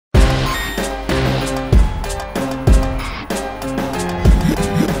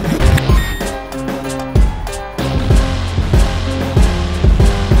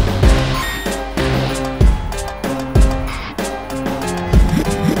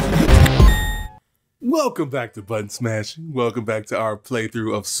Welcome back to Button Smashing. Welcome back to our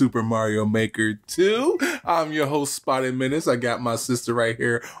playthrough of Super Mario Maker 2. I'm your host, Spotted Menace. I got my sister right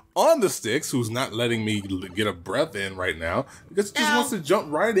here on the sticks, who's not letting me get a breath in right now because she just wants to jump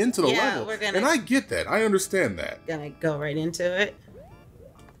right into the level. And I get that. I understand that. Gonna go right into it.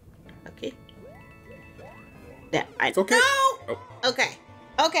 Okay. Yeah, it's okay. No! Oh.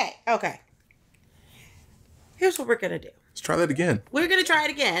 Okay. Here's what we're gonna do. Let's try that again. We're gonna try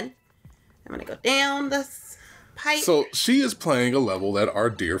it again. I'm gonna go down this pipe. So she is playing a level that our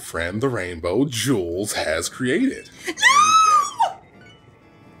dear friend, the Rainbow, Jules, has created. No!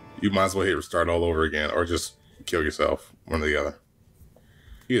 You might as well hit restart all over again or just kill yourself. One or the other.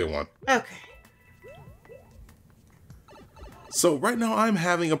 Either one. Okay. So right now I'm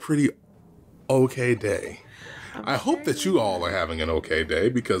having a pretty okay day. Okay. I hope that you all are having an okay day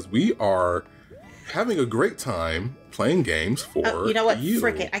because we are having a great time playing games for you know what?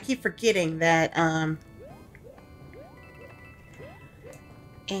 Frick it. I keep forgetting that, and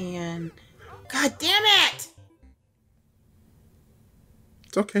God damn it!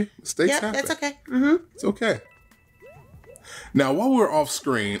 It's okay. Mistakes happen. That's okay. Mm-hmm. It's okay. Now, while we were off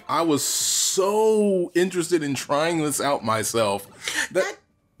screen, I was so interested in trying this out myself that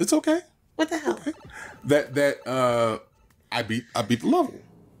it's okay. What the hell? Okay. That I beat the level.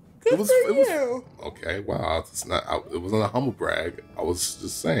 Good for you. Okay, wow. It's not. It wasn't a humble brag. I was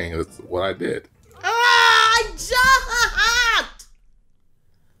just saying that's what I did. I jumped!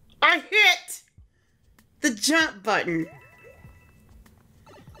 I hit the jump button.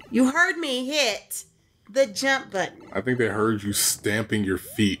 You heard me hit the jump button. I think they heard you stamping your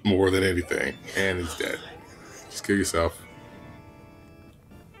feet more than anything. And he's dead. Just kill yourself.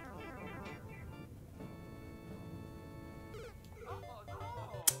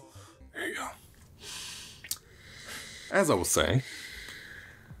 There you go. As I was saying,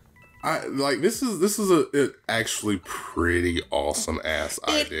 this is a actually pretty awesome ass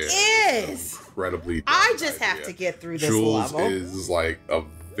idea. It is incredibly. I just have to get through this Jules level. Is like a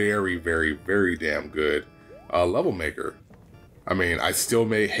very, very, very damn good level maker. I mean, I still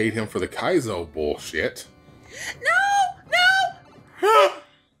may hate him for the Kaizo bullshit. No!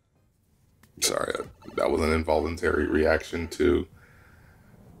 Sorry, that was an involuntary reaction to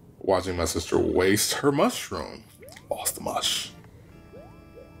watching my sister waste her mushroom. Lost the mush.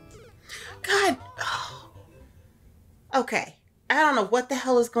 God. Oh. Okay. I don't know what the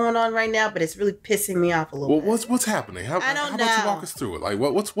hell is going on right now, but it's really pissing me off a little bit. What's happening? How about you walk us through it? Like,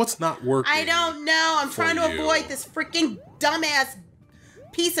 what's not working? I don't know. I'm trying to avoid this freaking dumbass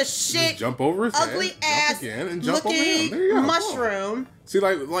piece of shit. Just jump over his ugly head, ass jump again, and jump over looking him. There you go. mushroom. See,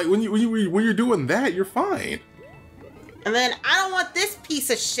 like when you're doing that, you're fine. And then I don't want this piece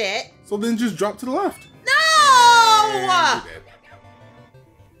of shit. So then just drop to the left. No!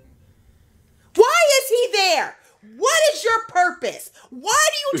 Why is he there? What is your purpose? Why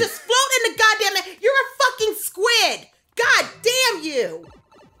do you just float in the goddamn... You're a fucking squid. God damn you.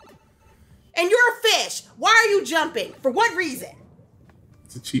 And you're a fish. Why are you jumping? For what reason?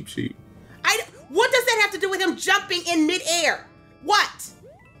 It's a cheap sheet. What does that have to do with him jumping in midair? What?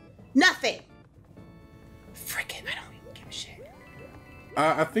 Nothing. Frickin', I don't even give a shit.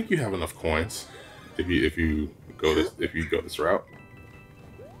 I think you have enough coins if you go this route.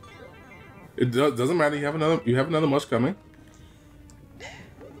 It doesn't matter. You have another mush coming.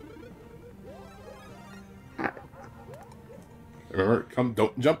 Remember,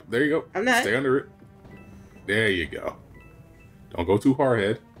 don't jump. There you go. I'm not. Stay under it. There you go. Don't go too far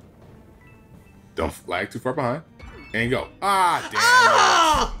ahead. Don't lag too far behind. And go. Ah, damn.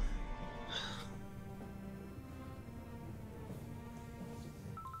 Ah!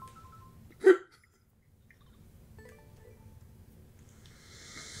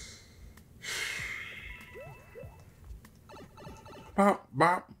 Bop,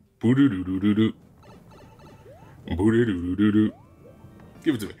 bop. Boo-doo-doo-doo-doo-doo. Boo-doo-doo-doo-doo-doo.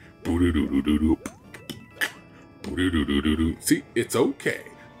 Give it to me. Boo-doo-doo-doo-doo-doo. Boo-doo-doo-doo-doo-doo. See, it's okay.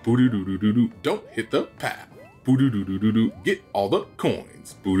 Boo-doo-doo-doo-doo-doo. Don't hit the path. Boo-doo-doo-doo-doo-doo. Get all the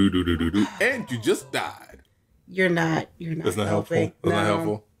coins. Boo-doo-doo-doo-doo-doo. And you just died. You're not That's not helpful. That's not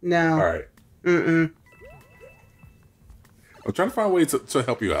helpful. No. All right. Mm-mm. I'm trying to find a way to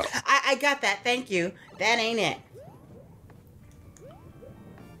help you out. I got that. Thank you. That ain't it.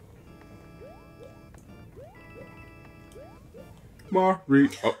 Oh.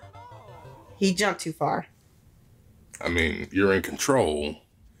 He jumped too far. I mean, you're in control.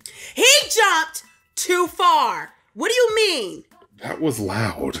 He jumped too far. What do you mean? That was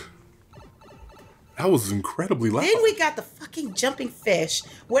loud. That was incredibly loud. Then we got the fucking jumping fish.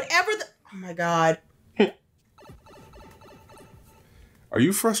 Whatever the... Oh my God. Are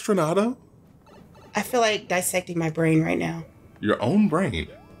you frustrado? I feel like dissecting my brain right now. Your own brain.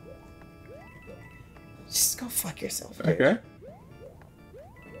 Just go fuck yourself, dude. Okay.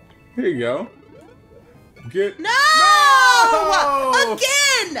 Here you go. No!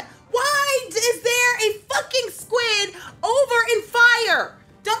 Again! Why is there a fucking squid over in fire?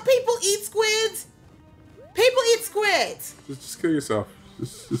 Don't people eat squids? People eat squids. Just kill yourself.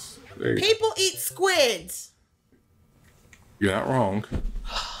 There you go. People eat squids. You're not wrong.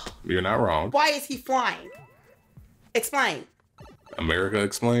 You're not wrong. Why is he flying? Explain. America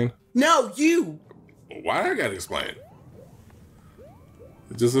explain? No, you. Why I gotta explain?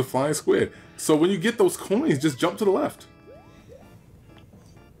 It's just a flying squid. So when you get those coins, just jump to the left.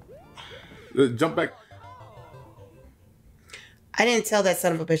 Jump back. I didn't tell that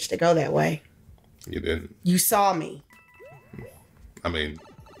son of a bitch to go that way. You didn't. You saw me. I mean,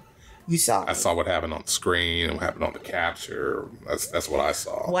 you saw me. I saw what happened on the screen and what happened on the capture. That's what I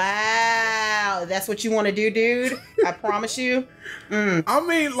saw. Wow, that's what you want to do, dude? I promise you. I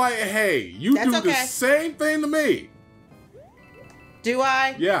mean, like, hey, you That's do okay. the same thing to me. Do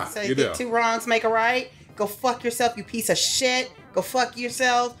I? Yeah, So you get do. 2 wrongs make a right? Go fuck yourself, you piece of shit. Go fuck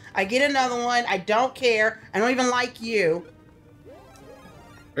yourself. I get another one. I don't care. I don't even like you.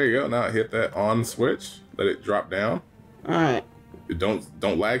 There you go. Now hit that on switch. Let it drop down. All right.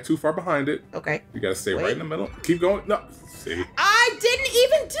 Don't lag too far behind it. Okay. You gotta stay Wait. right in the middle. Keep going. No. See. I didn't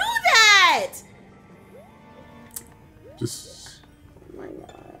even do that. Just Oh my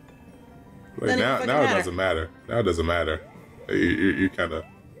God. like Then it now fucking it matter. doesn't matter. Now it doesn't matter. You kind of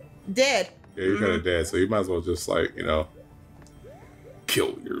Dead. yeah, you're kind of dead. So you might as well just like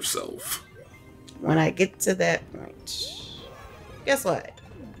kill yourself. When I get to that point, guess what?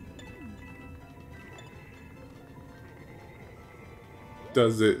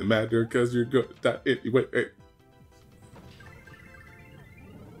 Does it matter? Cause you're good. Wait.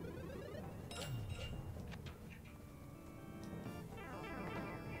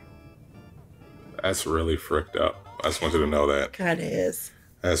 That's really fricked up. I just want you to know that. Kinda is.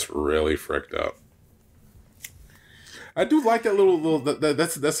 That's really fricked up. I do like that little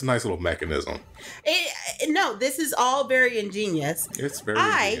that's a nice little mechanism. No, this is all very ingenious. It's very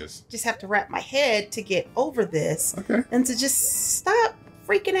I ingenious. just have to wrap my head to get over this Okay. and to just stop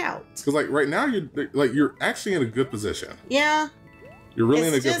freaking out. Because like right now you're actually in a good position. Yeah. You're really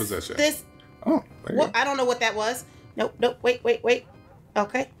in a it's good just position. This. Oh, there you Well, go. I don't know what that was. Nope. Wait.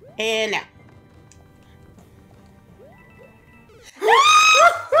 Okay. And now.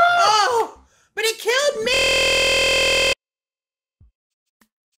 Oh, but it killed me.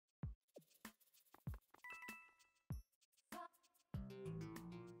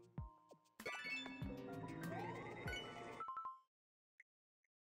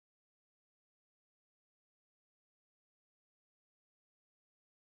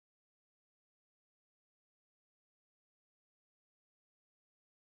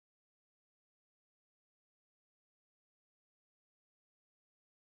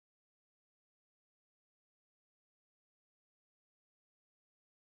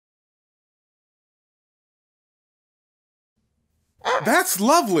 That's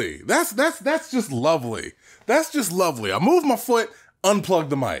lovely. That's just lovely. That's just lovely. I moved my foot, unplugged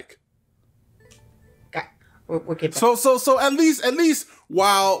the mic. Okay. We'll get back. So at least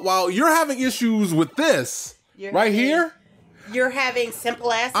while you're having issues with this You're right having- here, You're having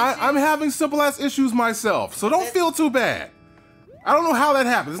simple ass. I'm having simple ass issues myself. So don't feel too bad. I don't know how that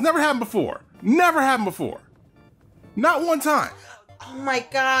happens. It's never happened before. Never happened before. Not one time. Oh my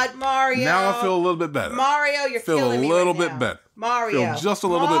God, Mario. Now I feel a little bit better. Mario, you're Feel killing a me little right bit now. better. Mario. Feel just a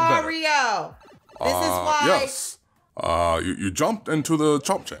little bit better. Mario. This is why. Yes. You jumped into the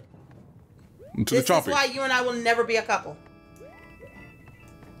chomp chat. Into This the is chompy. why you and I will never be a couple.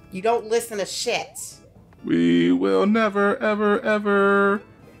 You don't listen to shit. We will never, ever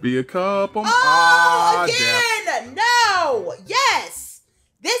be a couple. Oh, damn. again! No! Yes!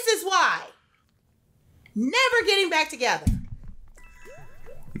 This is why. Never getting back together.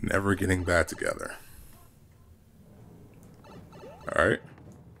 Never getting back together. All right.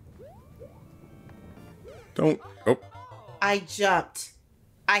 Don't. Oh. I jumped.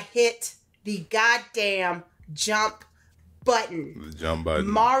 I hit the goddamn jump button. The jump button.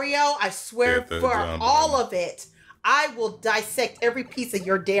 Mario, I swear Hit the for jump all button. of it, I will dissect every piece of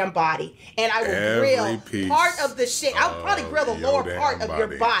your damn body. And I will Every grill piece part of the shit. I'll probably grill the your lower damn part of your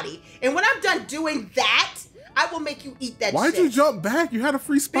body. body. And when I'm done doing that, I will make you eat that Why'd shit. you jump back? You had a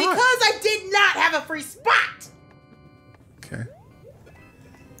free spot. Because I did not have a free spot. Okay.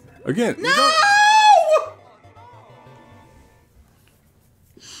 Again. you No! don't-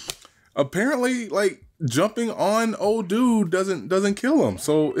 Apparently, like jumping on old dude doesn't kill him.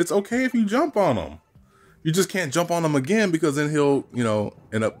 So it's okay if you jump on him. You just can't jump on him again because then he'll, you know,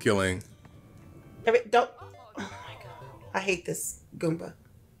 end up killing. Don't. Oh my god. I hate this Goomba.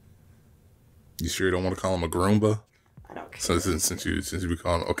 You sure you don't want to call him a Groomba? I don't care. So since you be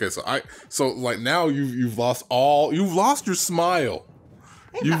calling him, okay, so like now you've lost your smile.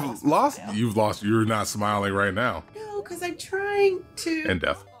 You've lost. You're not smiling right now. No, because I'm trying to. And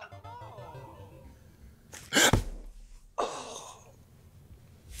death.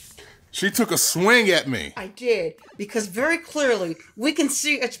 She took a swing at me. I did, because very clearly we can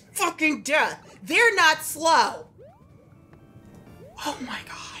see it's fucking death. They're not slow. Oh my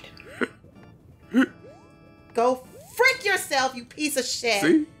god. Go frick yourself, you piece of shit.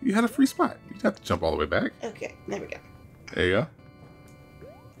 See? You had a free spot. You have to jump all the way back. Okay, there we go. There you go.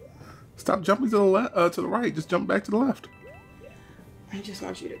 Stop jumping to the left, to the right. Just jump back to the left. I just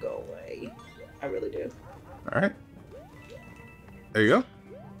want you to go away. I really do. All right. There you go.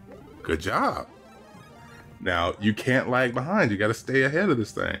 Good job. Now, you can't lag behind. You got to stay ahead of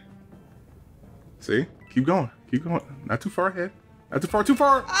this thing. See? Keep going. Keep going. Not too far ahead. Not too far. Too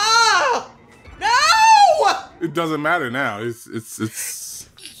far. Oh! No! It doesn't matter now. It's...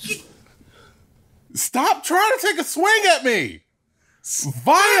 Stop trying to take a swing at me.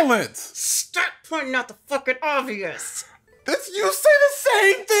 Violent. Stop pointing out the fucking obvious. You say the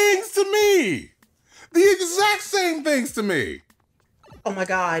same things to me. The exact same things to me. Oh my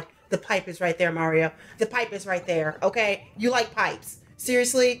god. The pipe is right there, Mario. The pipe is right there, okay? You like pipes.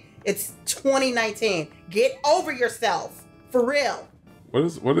 Seriously? It's 2019. Get over yourself. For real. What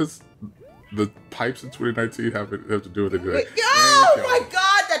is the pipes in 2019 have to do with it? Oh my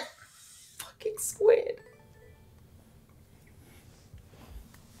god, that fucking squid.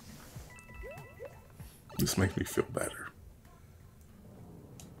 This makes me feel better.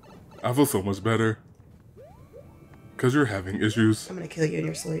 I feel so much better. Because you're having issues. I'm gonna kill you in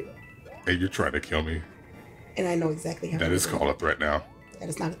your sleep. And you're trying to kill me. And I know exactly how. That is called a threat now. That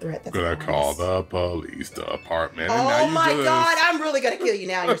is not a threat. That's gonna call the police department. Oh my god, I'm really gonna kill you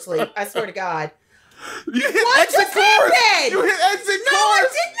now in your sleep. I swear to God. You hit what exit just course! happened? You hit exit no,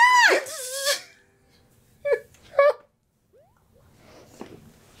 course! I did not!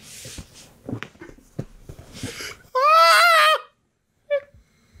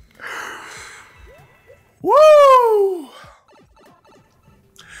 Woo!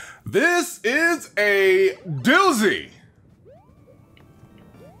 This is a doozy.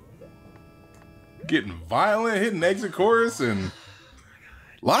 Getting violent, hitting exit course, and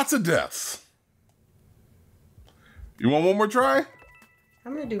lots of deaths. You want one more try?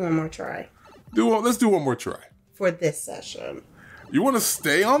 I'm gonna do one more try. Let's do one more try. For this session. You want to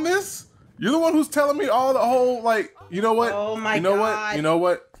stay on this? You're the one who's telling me all the whole, like, you know what? Oh my God. You know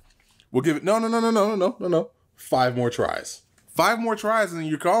what? We'll give it, no. 5 more tries. 5 more tries and then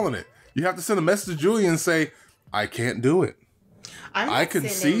you're calling it. You have to send a message to Julie and say, I can't do it. I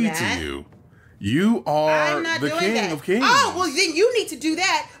concede to you. You are the king of kings. Oh, well then you need to do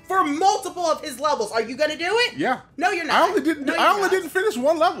that for multiple of his levels. Are you going to do it? Yeah. No, you're not. I only didn't finish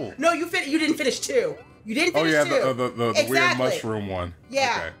 1 level. No, you didn't finish 2. You didn't finish 2. Oh yeah, the weird mushroom one.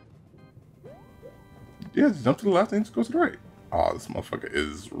 Yeah. Okay. Yeah, just jump to the left and just go to the right. Oh, this motherfucker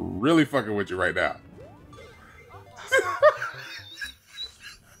is really fucking with you right now.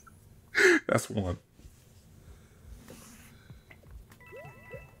 That's 1.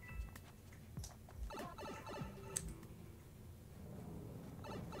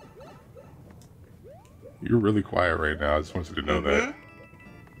 You're really quiet right now. I just want you to know that.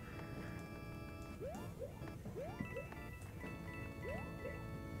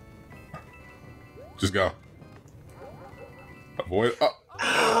 Just go. Avoid.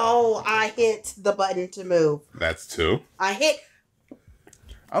 Oh, I hit the button to move. That's 2.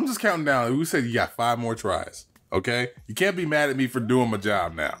 I'm just counting down. We said you got 5 more tries. Okay? You can't be mad at me for doing my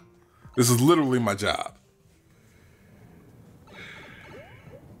job now. This is literally my job.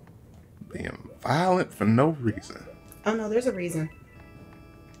 Being violent for no reason. Oh no, there's a reason.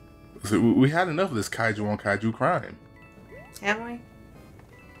 So we had enough of this kaiju on kaiju crime. Have we?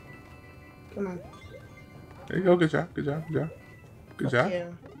 Come on. There you go. Good job. Good job. Good job. Good job. Yeah.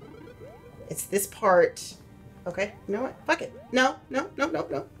 It's this part. Okay. You know what? Fuck it. No.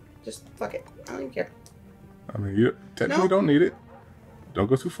 Just fuck it. I don't even care. I mean, you technically don't need it. Don't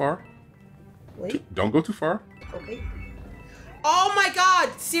go too far. Wait. Don't go too far. Okay. Oh my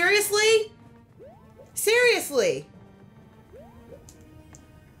god! Seriously? Seriously?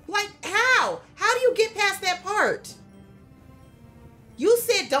 Like, how? How do you get past that part? You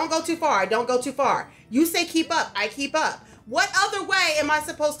said don't go too far. I don't go too far. You say keep up. I keep up. What other way am I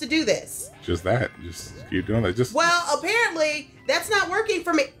supposed to do this? Just that. Just keep doing that. Well, apparently that's not working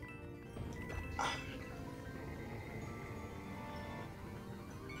for me.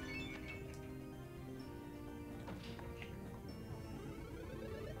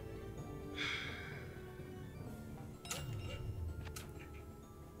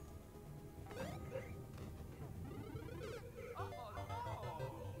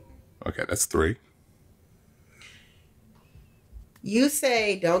 Okay, that's 3. You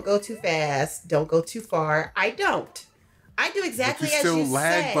say don't go too fast, don't go too far. I don't. I do exactly but you as still you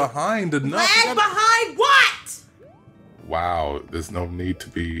lag say. behind enough. Lag behind what? Wow, there's no need to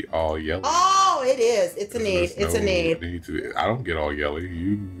be all yelly. Oh, it is. It's a need. It's a need. I don't get all yelly.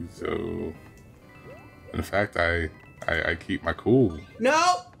 So in fact, I keep my cool.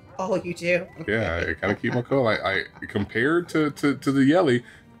 No. Oh, you do. Yeah, I kind of keep my cool. I compared to the yelly.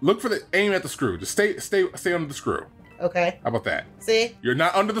 Look for the aim at the screw. Just stay under the screw. Okay. How about that? See? You're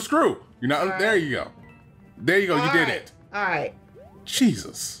not under the screw. You're not. Under, There you go. There you go. You did it. All right.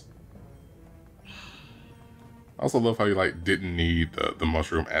 Jesus. I also love how you like didn't need the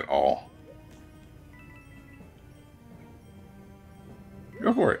mushroom at all.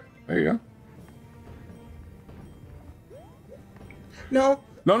 Go for it. There you go. No.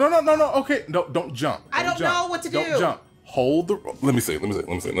 No. Okay. No, don't jump. I don't know what to do. Don't jump. Hold the. Let me see. Let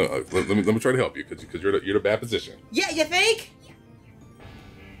me try to help you because you're in a bad position. Yeah, you think?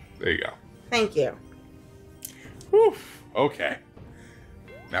 There you go. Thank you. Whew. Okay.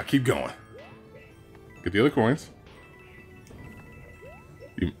 Now keep going. Get the other coins.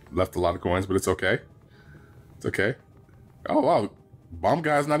 You left a lot of coins, but it's okay. It's okay. Oh wow, bomb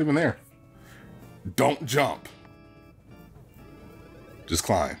guy's not even there. Don't jump. Just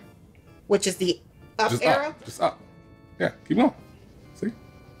climb. Which is the up arrow? Up. Just up. Yeah, keep going. See?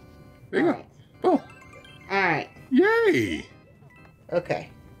 There you go. Boom. All right. Yay. Okay.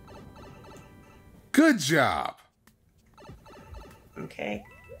 Good job. Okay.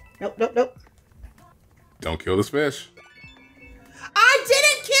 Nope. Don't kill this fish. I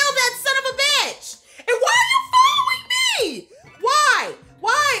didn't kill that son of a bitch! And why are you following me? Why?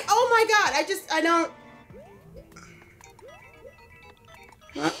 Why? Oh my god, I don't...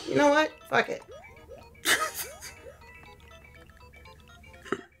 Well, you know what? Fuck it.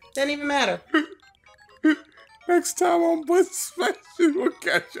 Doesn't even matter. Next time on Blitz Special, we'll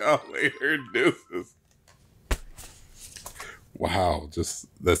catch y'all later. Deuces. Wow, just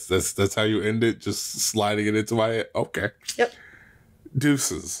that's how you end it, just sliding it into my head. Okay. Yep.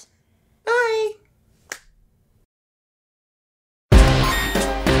 Deuces.